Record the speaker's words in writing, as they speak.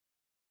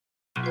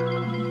What's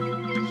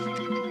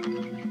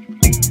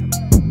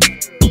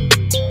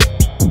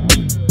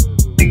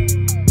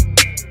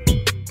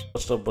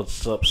up,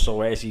 what's up?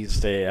 So as you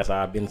said, as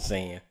I've been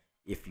saying,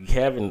 if you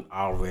haven't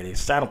already,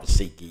 sign up for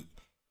SeatGeek.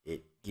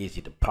 It gives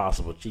you the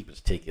possible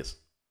cheapest tickets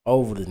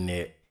over the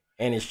net,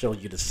 and it shows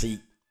you the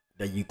seat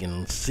that you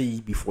can see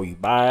before you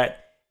buy it,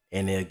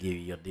 and they'll give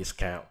you a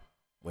discount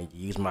when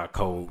you use my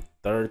code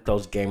Third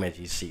Coast Gaming, as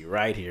you see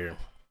right here.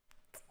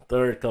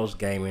 Third Coast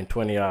Gaming,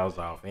 $20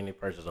 off any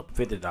purchase of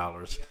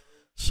 $50.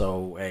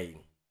 So hey,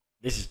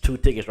 this is 2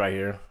 tickets right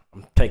here.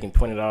 I'm taking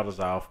 $20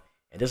 off,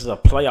 and this is a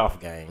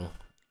playoff game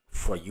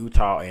for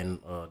Utah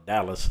and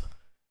Dallas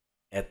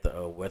at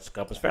the West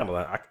Conference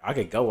Finals. I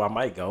could go, I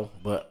might go,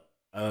 but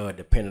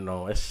depending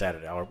on, it's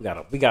Saturday, or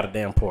we got a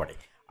damn party.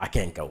 I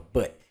can't go,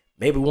 but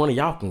maybe one of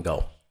y'all can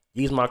go.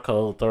 Use my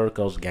code Third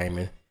Coast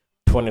Gaming,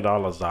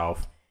 $20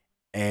 off,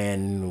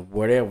 and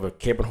whatever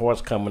Kevin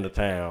Hart's coming to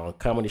town,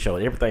 comedy show,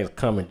 everything's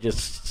coming.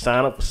 Just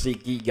sign up for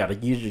SeatGeek. You gotta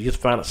just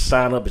find a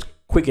sign up. It's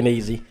quick and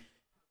easy.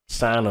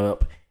 Sign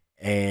up,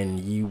 and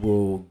you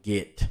will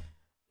get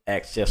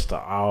access to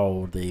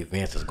all the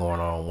events that's going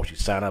on. Once you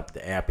sign up,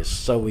 the app is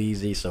so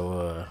easy.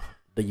 So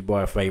do your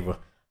boy a favor,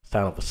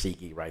 sign up for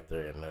SeatGeek right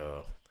there, and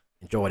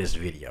enjoy this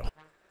video.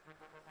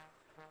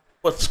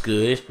 What's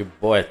good? It's your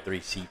boy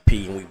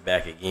 3CP, and we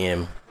back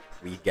again.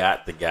 We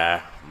got the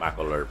guy,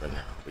 Michael Irvin.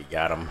 We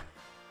got him,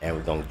 and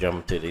we're gonna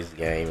jump into this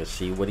game and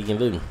see what he can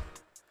do.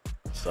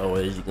 So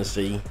as you can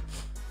see,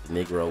 the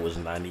Negro is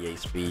 98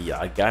 speed.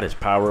 I got his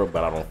power up,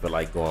 but I don't feel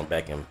like going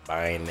back and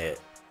buying that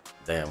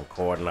damn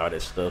card and all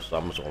that stuff, so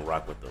I'm just gonna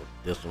rock with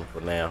this one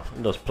for now.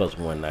 It's plus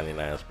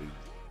 199 speed.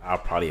 I'll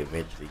probably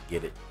eventually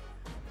get it,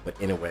 but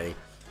anyway,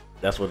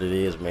 that's what it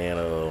is, man.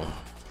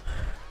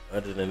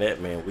 Other than that,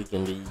 man, we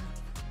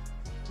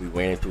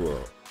ran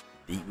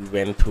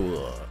into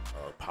a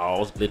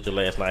pause glitcher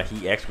last night.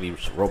 He actually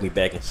wrote me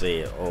back and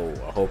said, "Oh,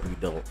 I hope you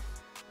don't."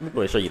 Let me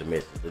go ahead and show you the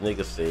message. The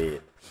nigga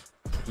said,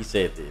 he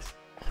said this.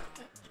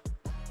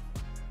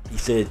 He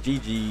said,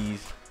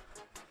 "GG's.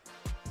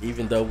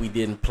 Even though we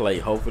didn't play,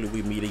 hopefully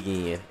we meet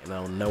again. And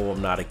I know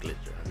I'm not a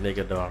glitcher."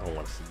 Nigga, no, I don't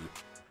want to see you.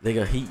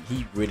 Nigga,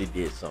 he really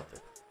did something.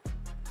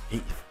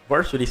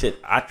 First, what he said,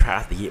 "I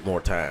tried to get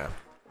more time."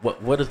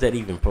 What is that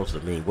even supposed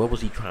to mean? What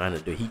was he trying to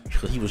do?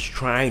 He was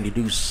trying to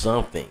do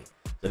something.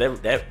 So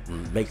that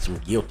makes him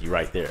guilty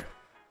right there.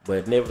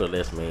 But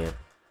nevertheless, man,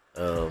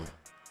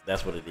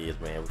 that's what it is,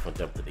 man. We're gonna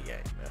jump to the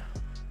game, man.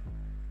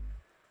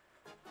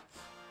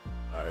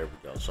 All right, here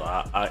we go. So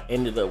I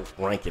ended up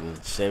ranking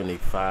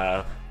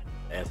 75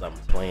 as I'm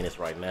playing this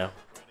right now.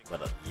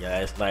 But yeah,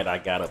 last night I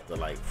got up to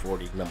like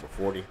 40, number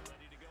 40.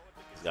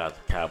 This guy's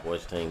a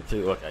Cowboys team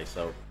too. Okay,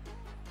 so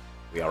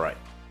we all right.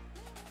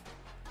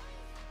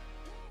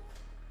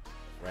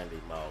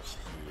 Randy Moss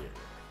here.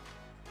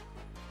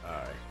 All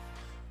right.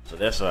 So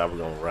that's how we're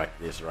gonna rock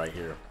this right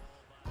here.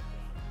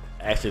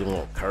 Actually, we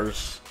won't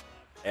curse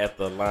at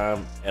the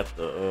line, at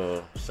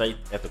the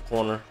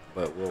corner,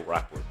 but we'll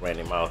rock with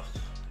Randy Moss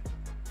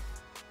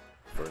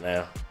for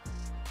now.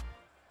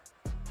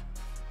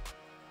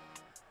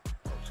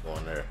 What's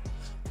going there?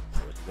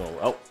 What's going?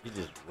 Oh, he's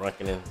just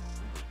running in,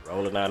 he's just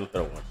rolling out and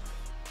throwing.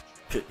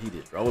 He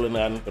just rolling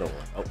out and throwing.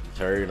 Oh, he's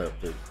hurrying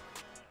up too.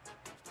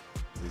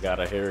 We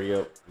gotta hurry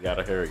up. We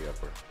gotta hurry up.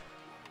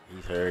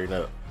 He's hurrying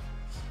up.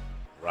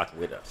 Rocking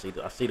with it.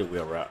 I see the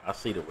wheel route. I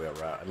see the wheel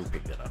route. Let me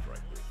pick that up right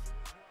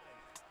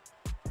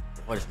quick.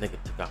 What this nigga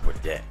took off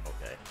with that?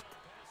 Okay.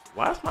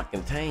 Why is my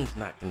contains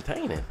not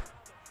containing?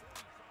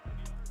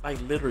 Like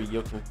literally,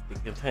 the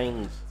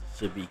contains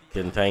should be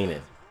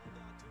containing.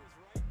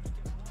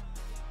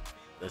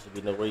 There should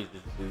be no way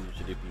this dude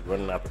should be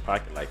running out the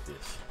pocket like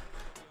this.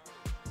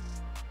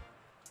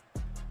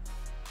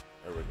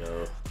 There we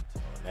go.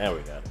 Oh, now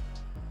we got it.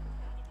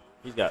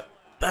 He's got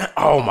that.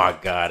 Oh my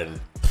god! And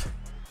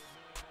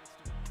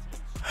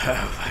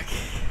oh my god.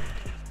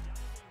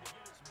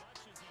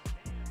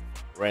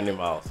 Randy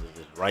Moss is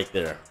just right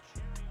there.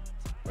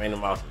 Randy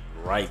Moss is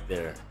right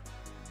there.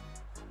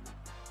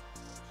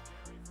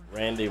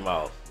 Randy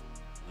Moss,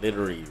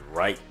 literally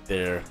right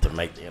there to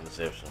make the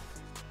interception,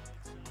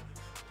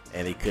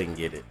 and he couldn't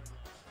get it.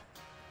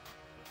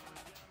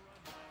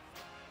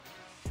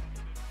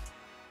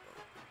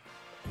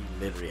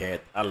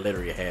 I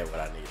literally had what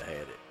I need. I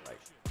had it. Like,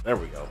 there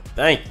we go.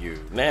 Thank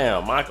you. Now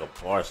Michael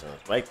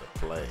Parsons, make the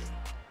play.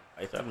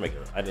 I didn't make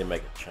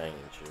a change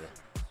here.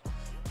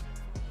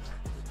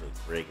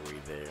 Put Gregory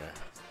there.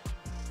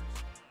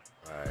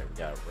 All right, we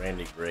got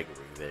Randy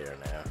Gregory there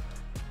now.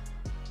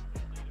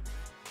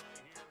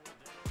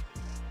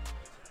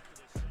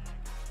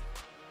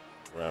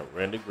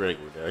 Randy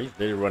Gregory there. He's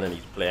literally running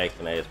these play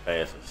action ass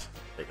passes.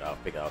 Pick off,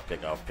 pick off,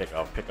 pick off, pick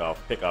off, pick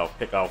off, pick off,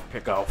 pick off,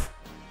 pick off.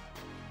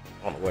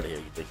 I don't know where the hell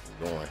you think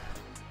he's going.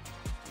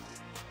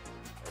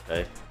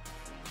 Okay.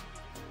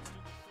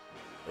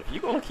 If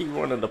you're gonna keep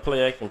running the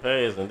play action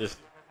pass and just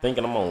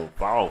thinking I'm gonna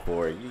fall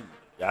for it, you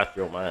got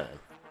your mind.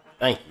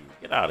 Thank you.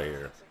 Get out of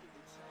here.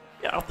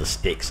 Get off the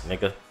sticks,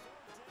 nigga.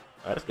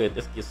 Alright,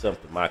 let's get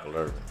something to Michael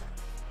Irvin.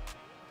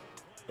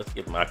 Let's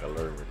get Michael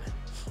Irvin.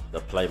 the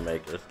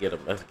playmaker.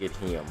 Let's get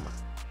him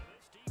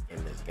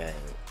in this game.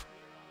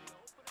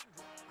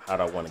 How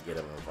do I want to get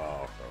him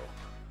involved, though?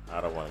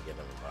 How do I want to get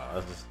him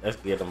involved? Let's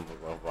get him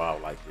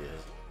involved like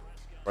this.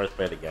 First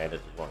play of the game,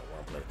 that's just one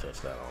play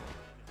touchdown on him.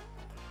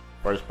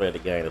 First play of the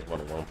game, that's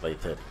one play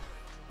touchdown.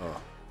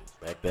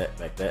 Back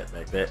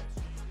that.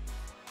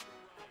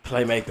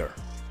 Playmaker.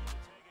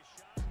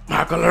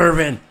 Michael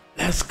Irvin,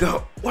 let's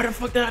go. What the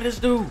fuck did I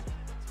just do?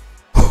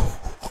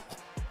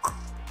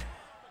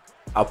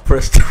 I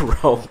pressed the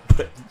wrong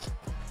button.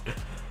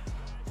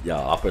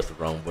 Y'all, I pressed the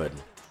wrong button.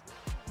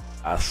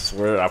 I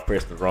swear I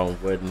pressed the wrong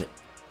button.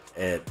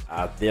 And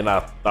then I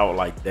thought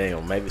like,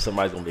 damn, maybe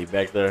somebody's gonna be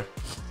back there.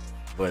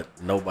 But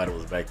nobody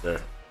was back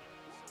there.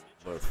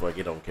 But fuck,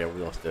 you don't care, we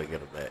gonna still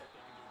get it back.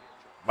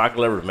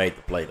 Michael Irvin made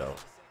the play though.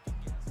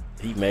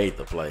 He made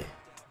the play.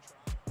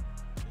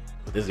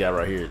 But this guy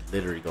right here is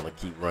literally gonna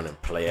keep running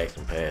play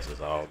action passes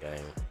all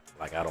game.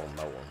 Like I don't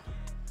know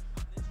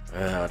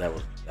him.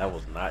 That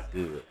was not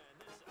good.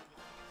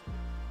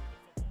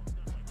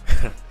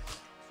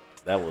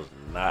 That was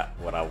not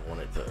what I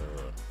wanted to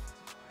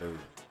do.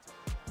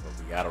 But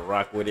we gotta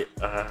rock with it.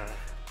 Okay.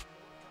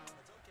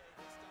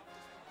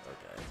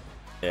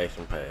 Play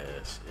action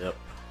pass. Yep.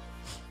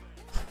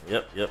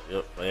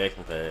 Play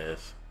action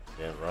pass.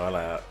 Then run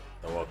out.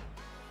 Throw a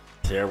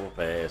terrible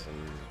pass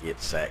and get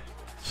sacked.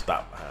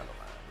 Stop behind the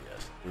line.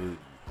 Yes, dude.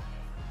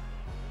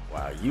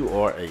 Wow, you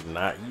are a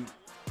not you.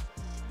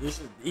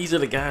 These are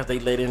the guys they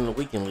let in the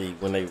weekend league.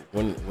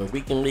 When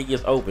weekend league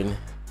is open,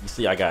 you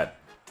see I got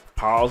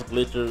pause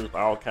glitchers,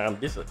 all kinds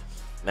of this.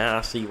 Now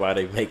I see why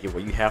they make it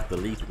where you have to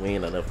at least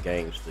win enough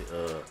games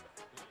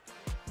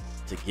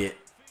to get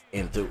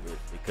into it,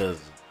 because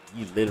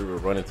you literally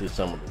run into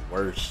some of the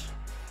worst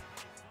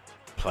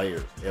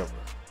players ever.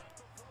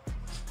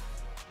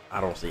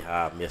 I don't see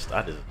how I missed.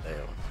 I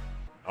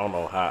don't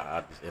know how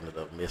I just ended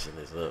up messing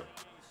this up.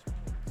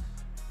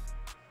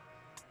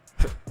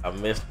 I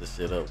messed this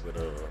shit up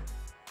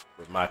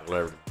with Michael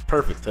Irvin.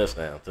 Perfect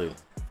touchdown too.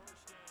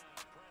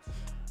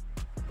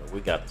 But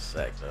we got the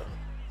sack though.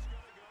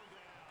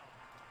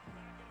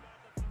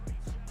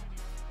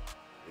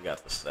 We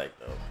got the sack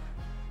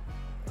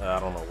though. I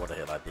don't know what the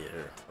hell I did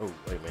here. Oh,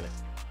 wait a minute.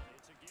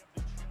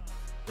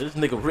 This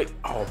nigga Rick.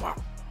 Oh my.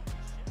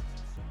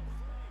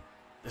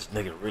 This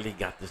nigga really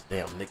got this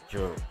damn Nick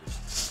Chubb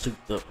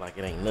souped up like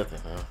it ain't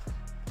nothing, huh?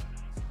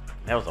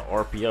 That was an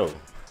RPO.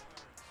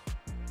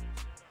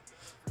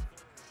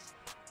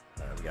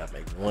 We gotta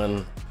make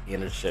one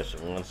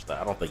interception, one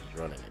stop. I don't think he's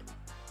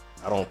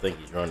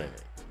running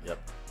it. Yep.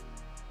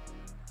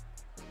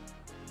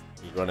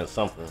 He's running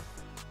something.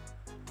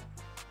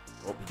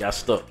 Oh, he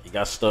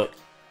got stuck.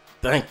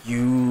 Thank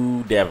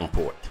you,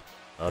 Davenport.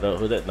 Oh,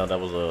 who's that? No, that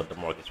was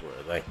DeMarcus Ware.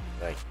 Thank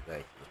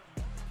you.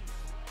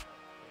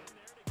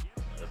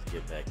 Let's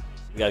get back.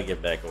 We gotta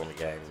get back on the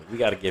game. We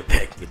gotta get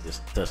back and get this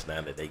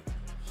touchdown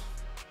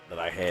that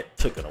I had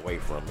taken away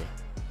from me.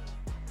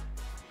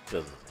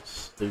 Because it's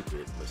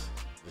stupid. Just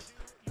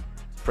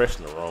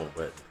pressing the wrong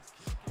button.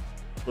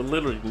 But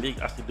literally,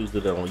 I see dudes do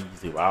that on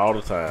YouTube all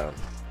the time.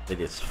 They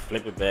just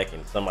flip it back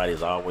and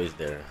somebody's always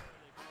there.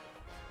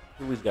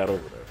 Who he's got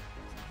over there?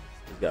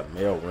 He's got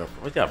Mel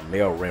Renfro. He's got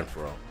Mel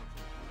Renfro.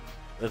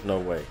 There's no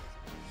way.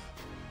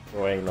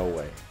 Boy, ain't no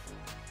way.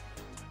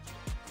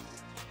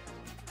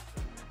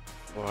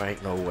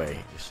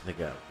 This nigga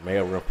got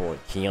Mel Renfro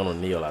and Keanu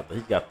Neal out there.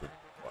 He's got the.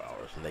 Wow,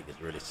 this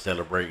nigga's really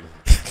celebrating.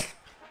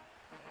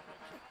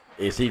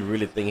 Is he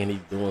really thinking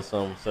he's doing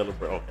something?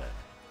 Celebrate?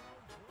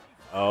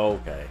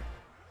 Okay.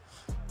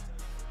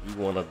 You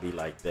wanna be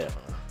like that,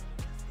 huh?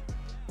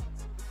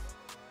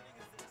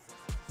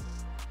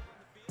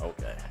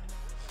 Okay.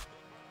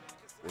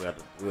 We have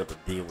to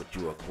deal with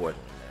you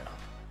accordingly now.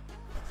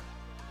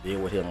 Deal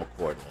with him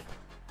accordingly.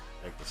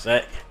 Take the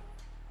sack.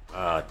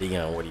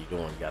 Dion, what are you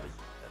doing?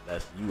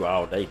 That's you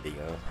all day,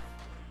 Dion.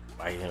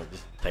 Fight him.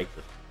 Just pick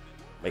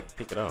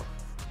it up.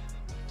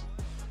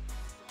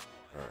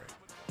 All right.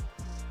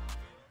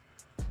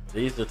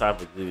 These are the type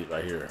of dudes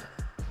right here.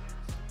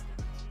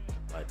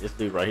 Like this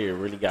dude right here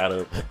really got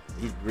up.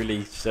 He's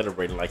really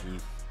celebrating like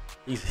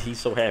he's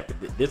so happy.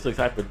 This is the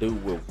type of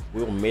dude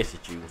will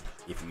message you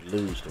if you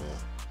lose to him.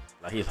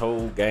 Like his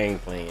whole game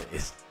plan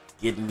is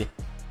getting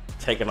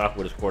taken off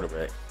with his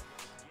quarterback.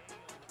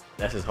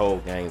 That's his whole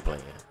game plan.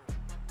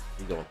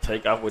 He's gonna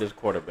take off with his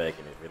quarterback,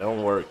 and if it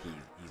don't work,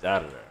 he's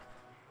out of there.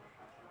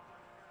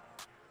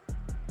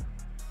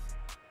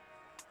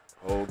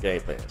 Whole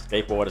game plan.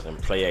 Skateboarders and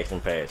play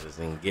action passes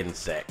and getting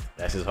sacked.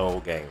 That's his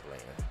whole game plan.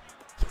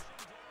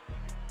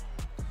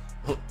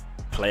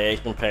 Play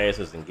action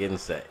passes and getting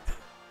sacked.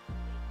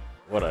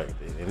 What are you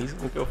doing? And he's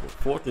gonna go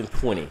for 4th and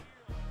 20.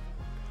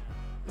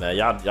 Now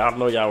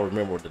y'all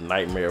remember the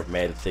nightmare of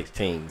Madden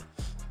 16.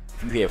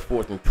 If you had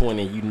 4th and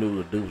 20, you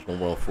knew the dude was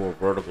gonna run 4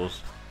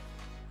 verticals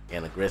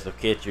and aggressive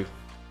catch you,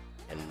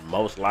 and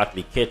most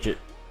likely catch it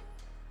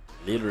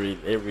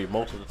literally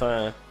most of the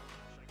time.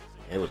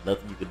 And there was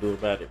nothing you could do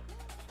about it.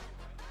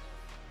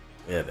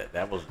 Yeah,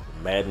 that was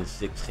Madden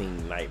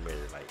 16 nightmare,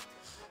 like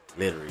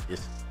literally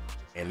this.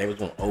 And they was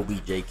gonna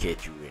OBJ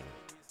catch you, and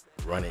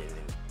run it,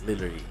 and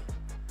literally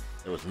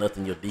there was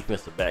nothing your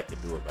defensive back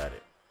could do about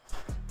it.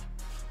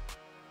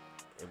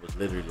 It was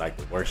literally like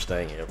the worst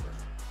thing ever.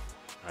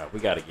 All right, we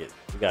gotta get down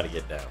here. We gotta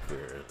get down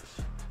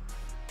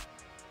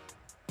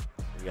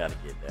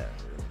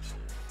here. Let me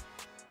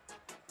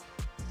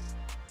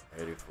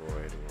see. 84,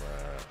 81.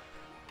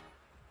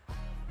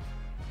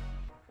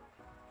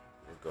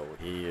 We'll go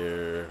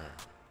here.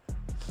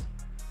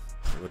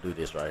 We'll do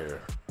this right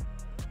here.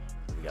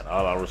 We got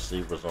all our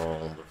receivers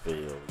on the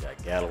field. We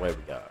got Galloway.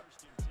 We got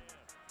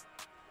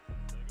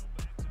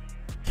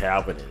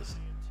Calvin is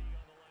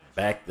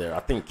back there. I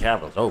think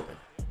Calvin's open.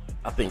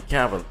 I think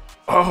Calvin.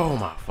 Oh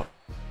my fuck.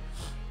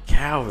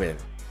 Calvin.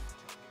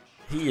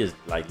 He is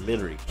like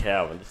literally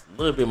Calvin. Just a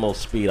little bit more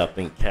speed. I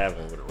think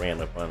Calvin would have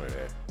ran up under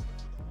there.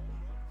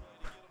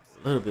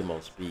 A little bit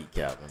more speed,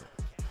 Calvin.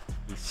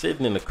 He's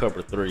sitting in the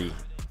cover 3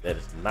 that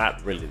is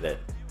not really that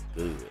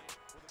good.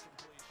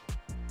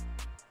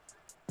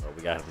 Oh,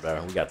 we got him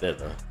down. We got that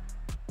though.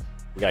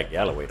 We got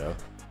Galloway though.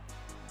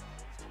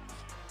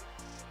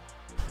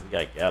 We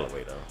got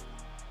Galloway though.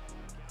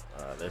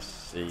 Let's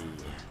see.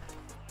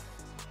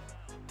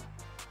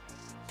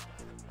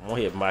 I'm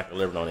gonna hit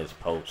Michael Irvin on his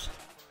post.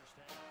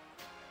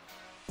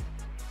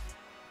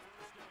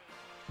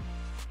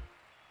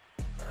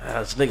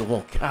 This nigga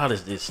won't count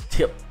as this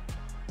tip.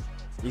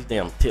 These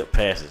damn tip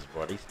passes,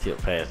 bro. These tip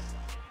passes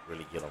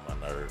really get on my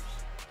nerves.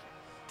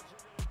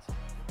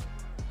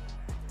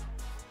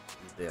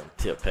 These damn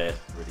tip passes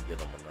really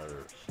get on my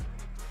nerves.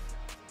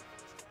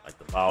 Like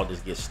the ball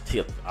just gets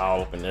tipped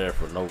all up in there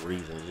for no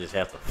reason. It just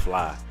has to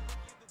fly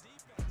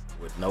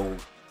with no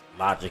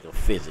logic or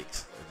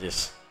physics. It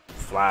just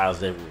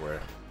flies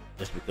everywhere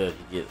just because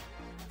you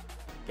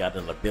got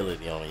an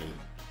ability on you.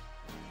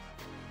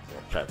 I'm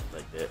gonna try to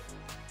take that.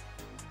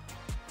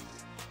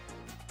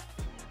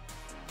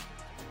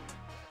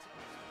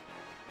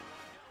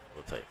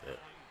 We'll take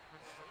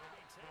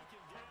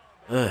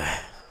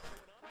that.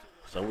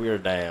 So we are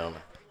down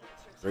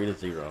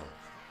 3-0 in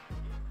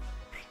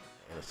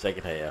the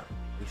second half.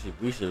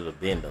 We should have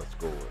been done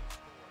scored.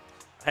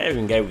 I haven't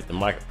even gave it to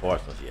Michael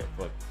Parsons yet.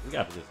 Fuck, we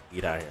got to just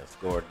get out here and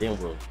score. Then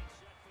we'll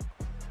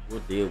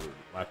deal with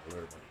Michael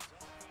Irvin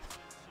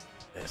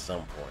at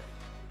some point.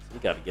 We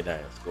got to get out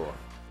here and score.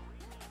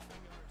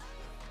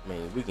 I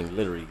mean, we can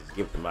literally just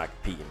give it to Michael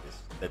P and just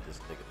let this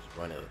nigga just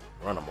run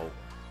him over.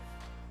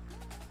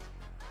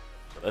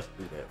 So let's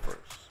do that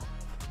first.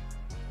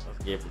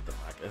 Let's give it to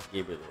Mike. Let's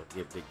give a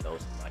big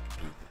dose of Michael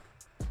P.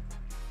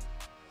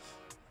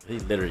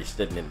 He's literally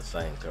sitting in the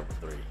same cover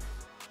 3.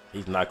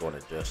 He's not going to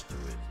adjust to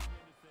it.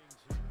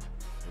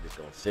 He's just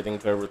going to sit in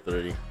cover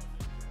 3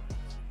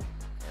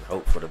 and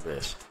hope for the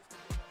best.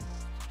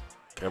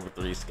 Cover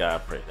 3 sky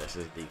press. That's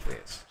his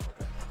defense.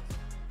 Okay.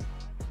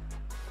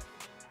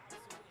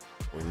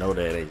 We know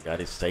that he's got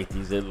his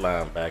safeties at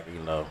linebacker.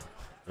 You know,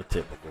 the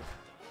typical.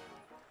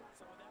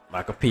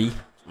 Michael P.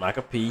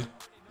 Michael P.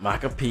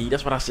 Michael P.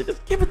 That's what I said.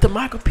 Just give it to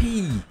Michael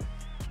P.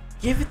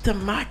 Give it to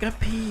Michael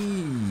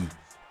P.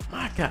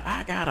 Micah,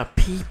 I got a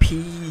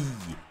PP.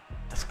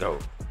 Let's go.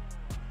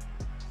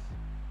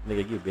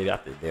 Nigga, you get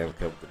out there damn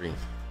cover 3.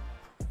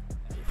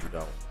 If you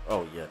don't.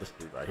 Oh, yeah, this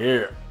dude right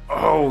here.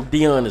 Oh,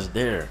 Dion is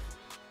there.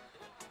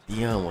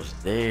 Dion was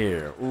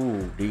there.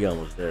 Ooh, Dion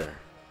was there.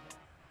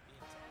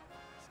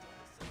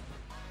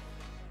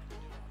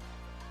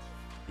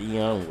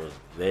 Dion was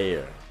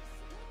there.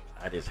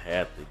 I just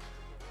had to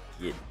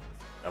get.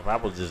 If I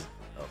was just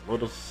a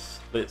little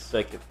split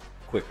second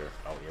quicker.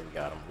 Oh, yeah, we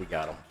got him. We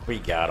got him. We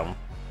got him.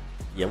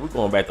 Yeah, we're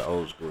going back to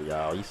old school,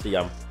 y'all. You see,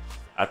 I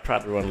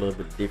tried to run a little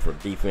bit of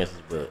different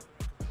defenses, but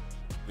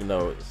you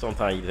know,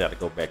 sometimes you just have to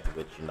go back to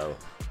what you know.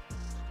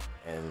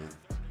 And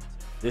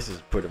this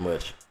is pretty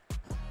much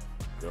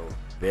the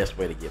best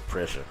way to get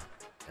pressure.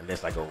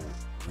 Unless I go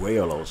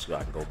real old school,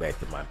 I can go back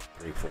to my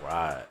 3-4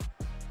 odd.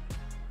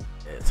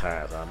 At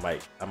times, I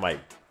might.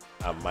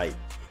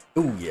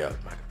 Ooh, yeah,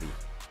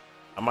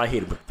 I might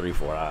hit him with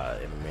 3-4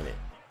 odd in a minute.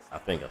 I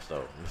think so.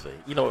 Let me see.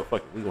 You know what?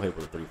 Fuck it. We gonna hit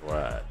with a 3-4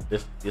 odd.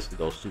 This to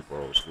go super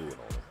old school on him.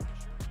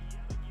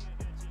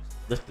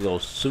 This to go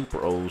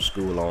super old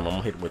school on him. I'm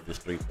gonna hit him with this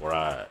 3-4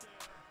 odd.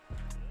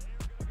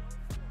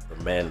 The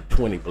Madden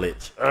 20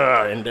 blitz.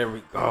 And there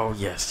we go.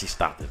 Yes, he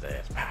stopped his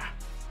ass.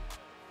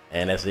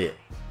 And that's it.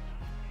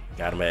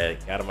 Got him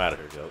out of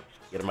here, coach.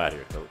 Get him out of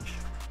here, coach.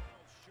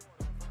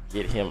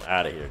 Get him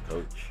out of here,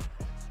 coach.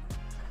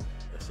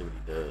 Let's see what he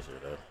does here,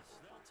 though.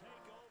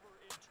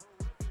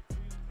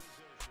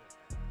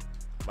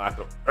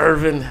 Michael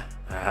Irvin.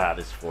 I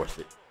just forced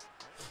it.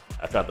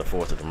 I tried to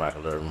force it to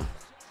Michael Irvin. Oh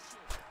well.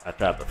 I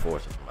tried to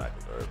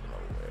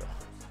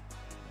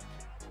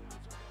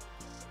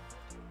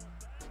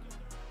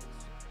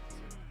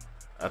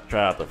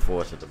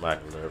force it to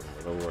Michael Irvin,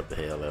 but oh what the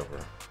hell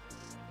ever.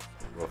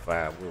 We'll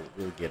find.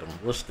 We'll get him.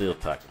 We'll still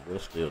take him. We'll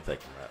still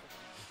take him out.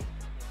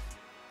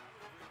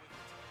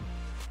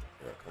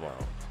 Yeah, come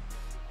on.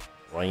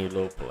 Run your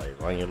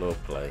little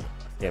play.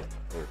 If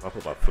I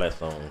put my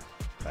flats on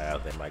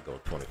 5, they might go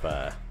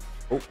 25.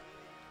 Oh,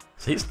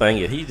 so his thing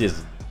is he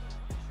just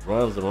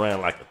runs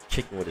around like a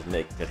chicken with his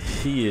neck because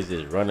he is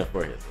just running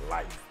for his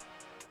life.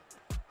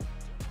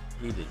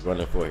 He's just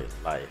running for his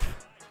life.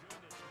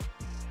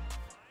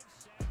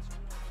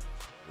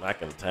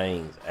 Micah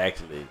Tane's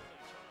actually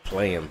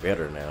playing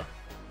better now.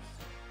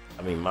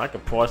 I mean, Micah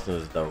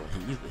Parsons though,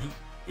 he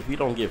if he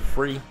don't get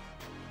free,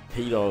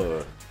 he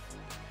don't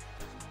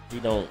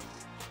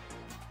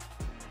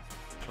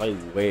play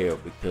well,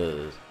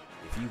 because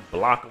if you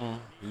block him,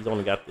 he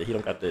don't got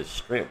that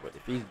strength. But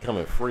if he's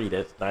coming free,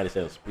 that's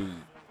 97 speed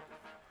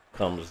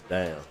comes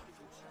down.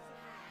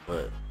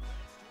 But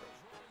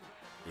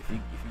if you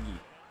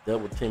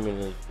double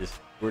teaming and just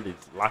really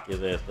lock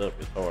his ass up,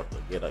 it's hard to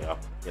get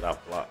off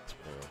blocks,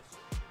 man.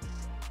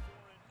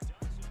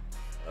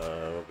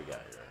 What we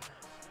got here?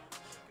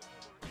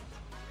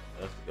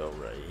 Let's go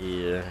right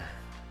here.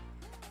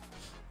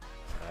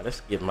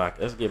 Let's get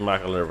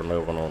Michael Irvin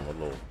over on a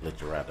little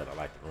glitchy route that I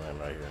like to run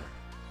right here.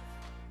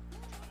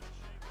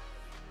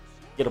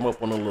 Get him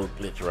up on a little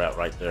glitch route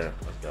right there.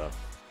 Let's go.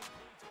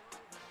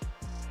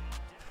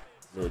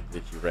 Little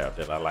glitchy route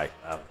that I like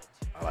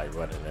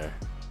running there.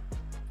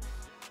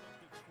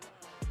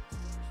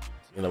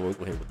 You know, we're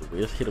gonna hit with the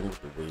wheel. Let's hit him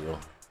with the wheel.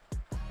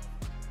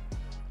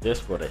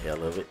 Just for the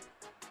hell of it.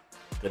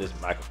 That is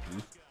Michael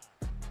P.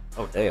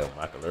 Oh damn,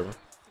 Michael Irvin.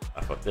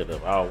 I fucked it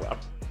up.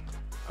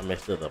 I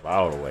messed it up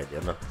all the way,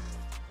 didn't I?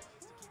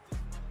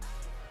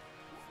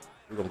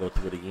 We're gonna go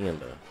to it again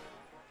though.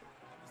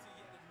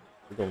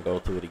 We're gonna go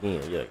to it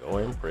again. Yeah, go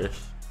ahead and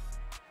press.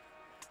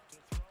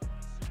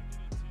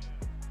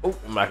 Oh,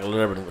 Michael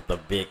Irvin with the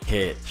big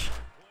catch.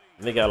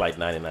 And they got like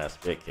 99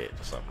 spec catch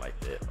or something like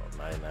that. Or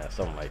 99,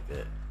 something like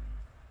that.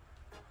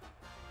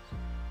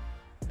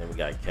 Then we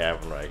got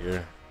Calvin right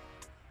here.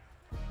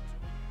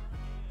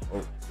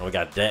 Oh, and we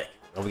got Dak.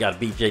 And we got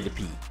BJ the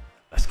P.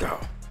 Let's go.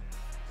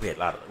 We had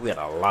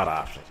a lot of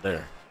options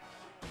there.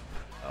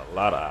 A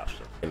lot of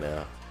options. And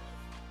now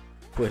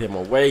put him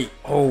away.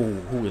 Oh,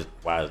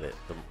 why is that?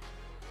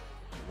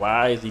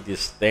 Why is he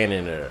just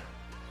standing there?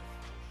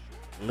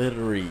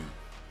 Literally,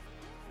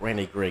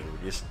 Randy Gregory,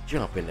 just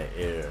jump in the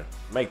air,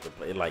 make the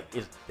play. Like,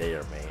 it's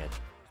there, man.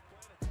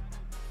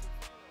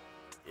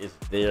 It's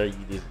there.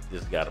 You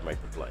just gotta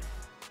make the play.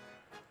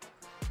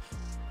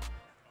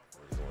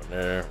 Where's he going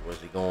there? Where's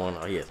he going?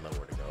 Oh, he has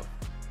nowhere to go.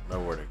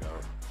 Nowhere to go.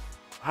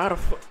 How the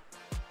fuck?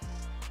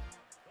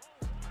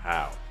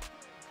 How?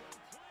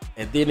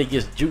 And then it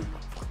gets juked.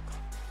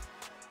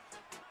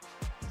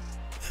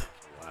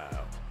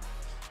 Wow.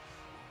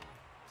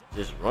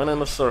 Just run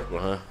in a circle,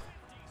 huh?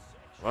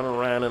 Run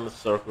around in a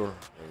circle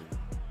and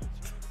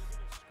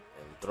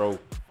throw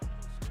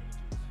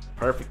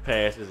perfect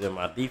passes, and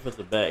my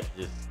defensive back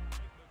just,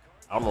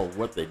 I don't know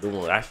what they're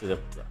doing. I was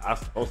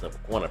supposed to have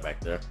a cornerback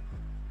there,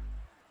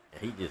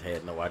 and he just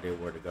had no idea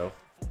where to go.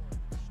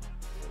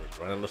 Just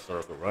run in the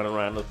circle, run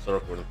around the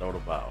circle and throw the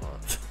ball,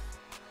 huh?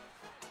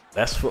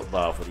 That's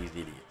football for these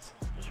idiots.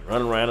 Just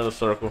run around in a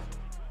circle.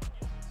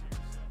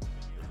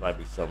 This might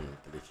be something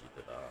glitchy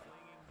that I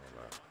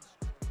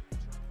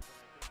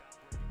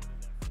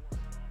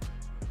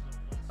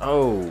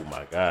don't know. Oh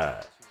my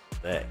God,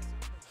 Dak.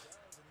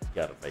 You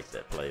gotta make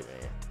that play,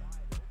 man.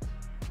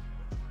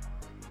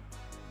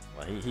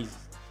 Like he's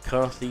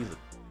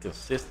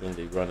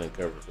consistently running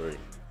cover 3.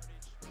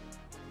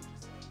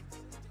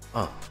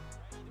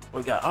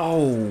 We got,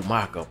 oh,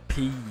 Michael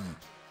P.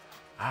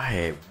 I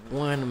had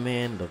one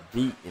man to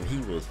beat, and he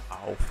was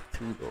off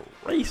to the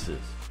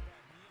races.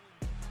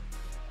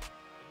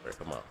 Right,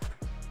 come on.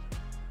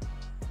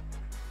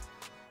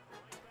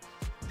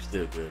 We're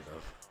still good,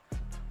 though.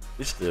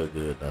 We're still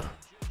good, though.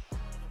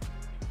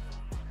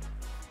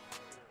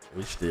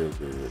 We're still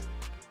good.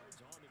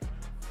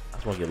 I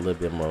just want to get a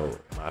little bit more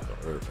Michael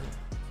Irvin.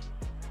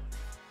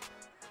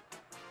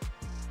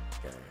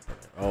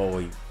 Oh,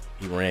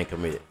 he ran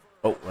commit.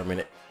 Oh, wait a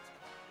minute.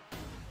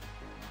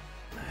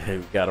 Hey,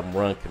 we got him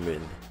run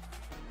committing.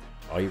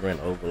 Oh, he ran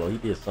overload. He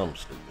did something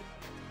stupid.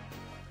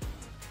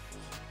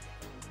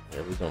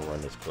 Yeah, we're going to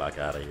run this clock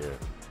out of here.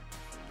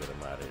 Get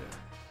him out of here.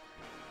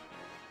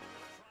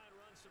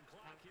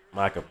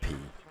 Michael P.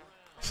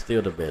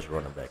 Still the best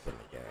running back in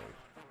the game.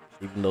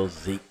 Even though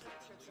Zeke,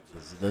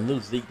 the new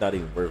Zeke not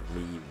even worth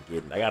me even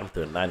getting. I got him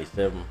to a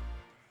 97.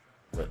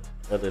 But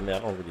other than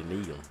that, I don't really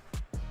need him.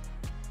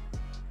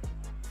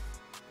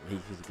 He's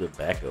a good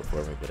backup for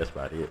me, but that's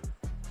about it.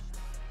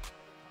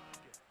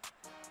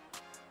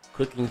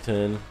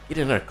 Cookington, get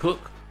in there,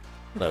 Cook.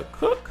 No,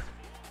 Cook.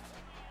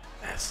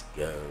 Let's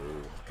go.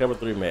 Cover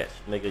 3 match,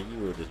 nigga.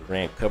 You were just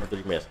ran cover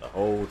 3 match the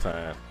whole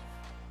time,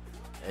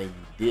 and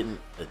you didn't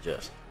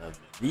adjust. Now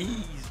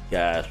these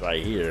guys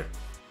right here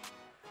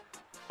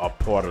are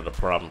part of the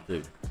problem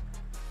too,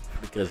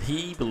 because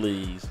he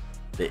believes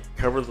that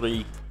cover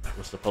 3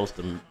 was supposed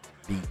to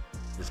be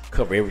just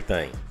cover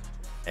everything,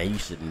 and you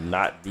should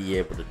not be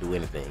able to do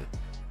anything.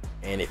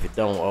 And if it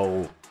don't,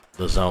 oh,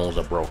 the zones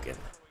are broken.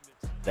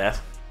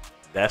 That's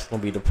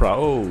gonna be the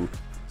problem. Oh,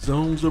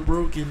 zones are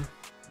broken.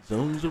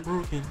 Zones are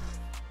broken.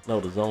 No,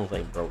 the zones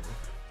ain't broken.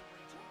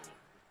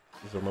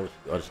 Oh,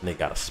 this nigga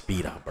got a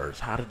speed out burst.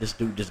 How did this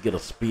dude just get a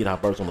speed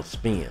out burst on a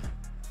spin?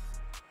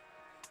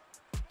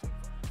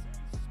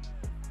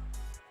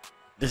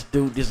 This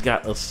dude just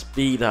got a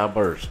speed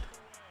outburst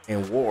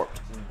and warped.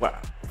 Wow,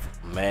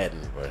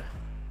 Madden, bro.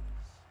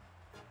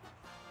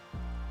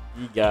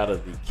 You gotta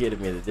be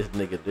kidding me that this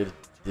nigga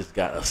just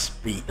got a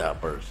speed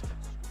outburst.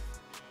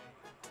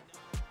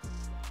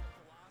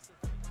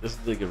 This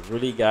nigga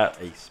really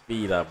got a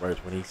speed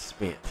outburst when he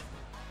spent.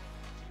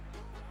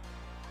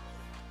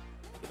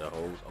 The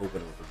holes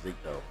open in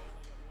physique though.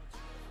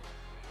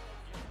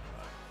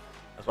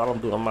 That's what I'm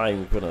doing. I'm not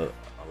even gonna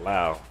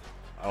allow.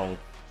 I'm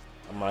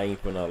not even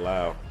gonna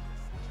allow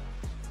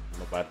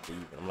nobody to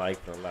even. I'm not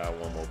even gonna allow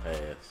one more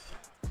pass.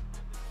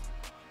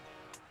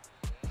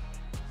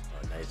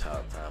 Nice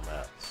hot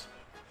timeouts.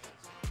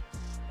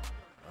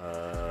 I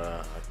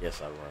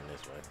guess I run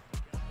this way.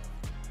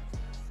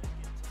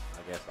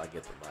 I guess I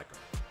get the mic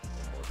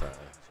one more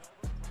time.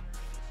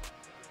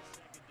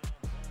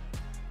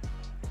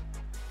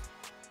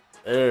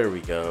 There we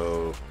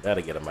go.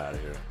 Gotta get him out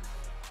of here.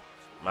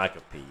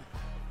 Micah P.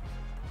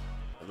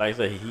 Like I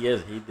said,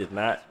 this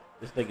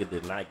nigga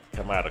did not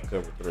come out of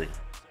cover 3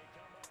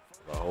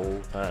 the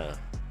whole time.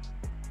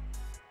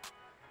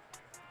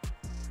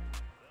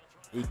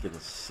 He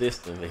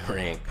consistently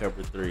ran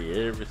cover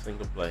 3 every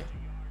single play.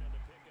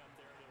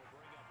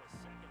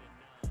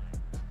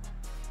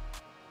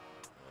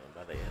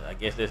 I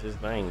guess that's his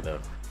thing though.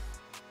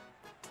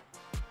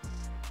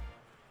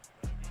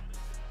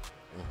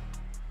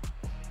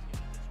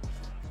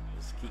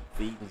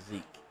 Feeding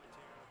Zeke.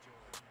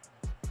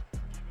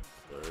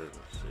 3rd and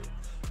 6.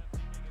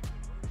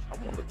 I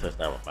want a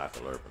touchdown with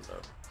Michael Irvin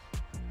though.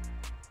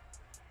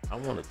 I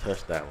want a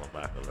touchdown with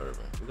Michael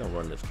Irvin. We're gonna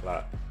run this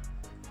clock.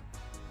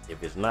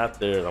 If it's not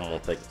there, I'm gonna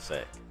take a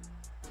sack.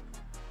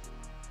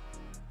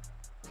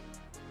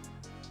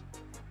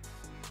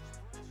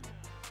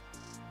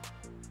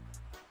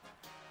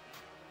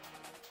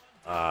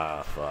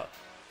 Ah, fuck.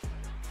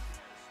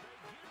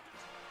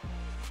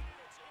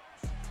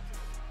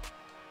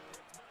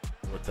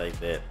 We'll take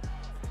that.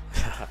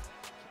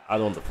 I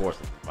don't want to force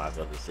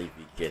Michael to see if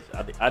he catch.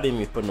 I didn't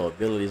even put no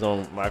abilities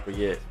on Michael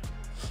yet,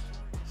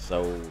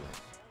 so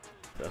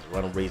that's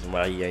one reason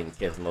why he ain't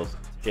catching those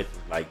catches.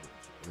 Like,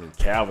 I mean,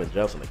 Calvin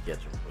Johnson will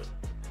catch him, but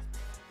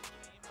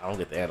I don't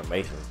get the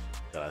animations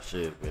that I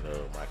should with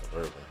Michael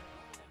Irvin.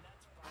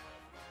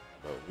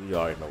 But we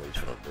already know what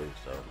he's gonna do,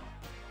 so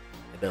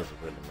it doesn't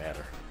really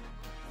matter.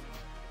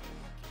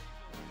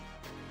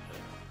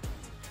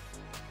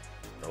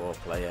 No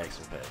play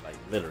action pass, like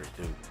literally,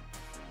 dude.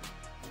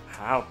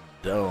 How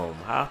dumb,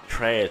 how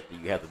trash do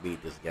you have to be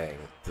at this game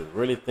to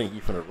really think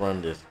you're gonna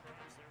run this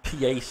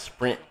PA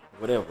sprint,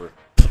 whatever?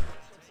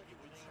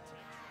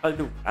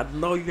 I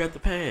know you have to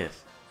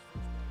pass.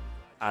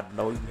 I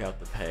know you have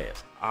to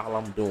pass. All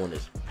I'm doing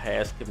is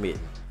pass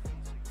committing,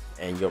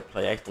 and your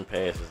play action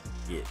passes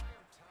get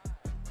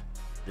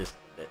just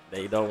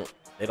they don't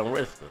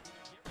register,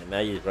 and now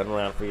you're running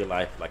around for your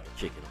life like a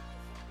chicken,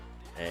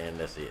 and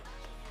that's it.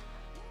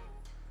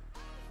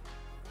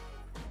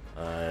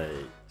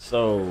 Alright,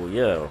 so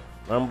yeah,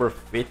 number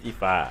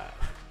 55.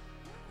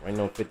 Right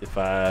on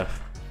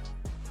 55.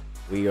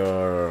 We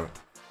can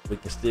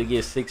still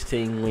get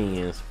 16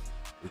 wins.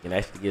 We can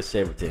actually get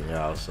 17,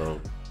 y'all. So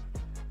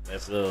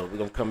that's we're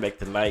gonna come back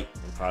tonight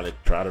and probably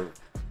try to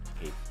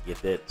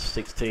get that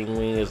 16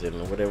 wins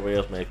and whatever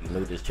else. Man, if you're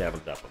new to this channel,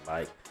 drop a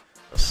like,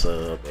 a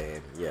sub,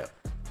 and yeah,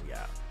 we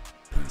out.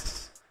 Peace.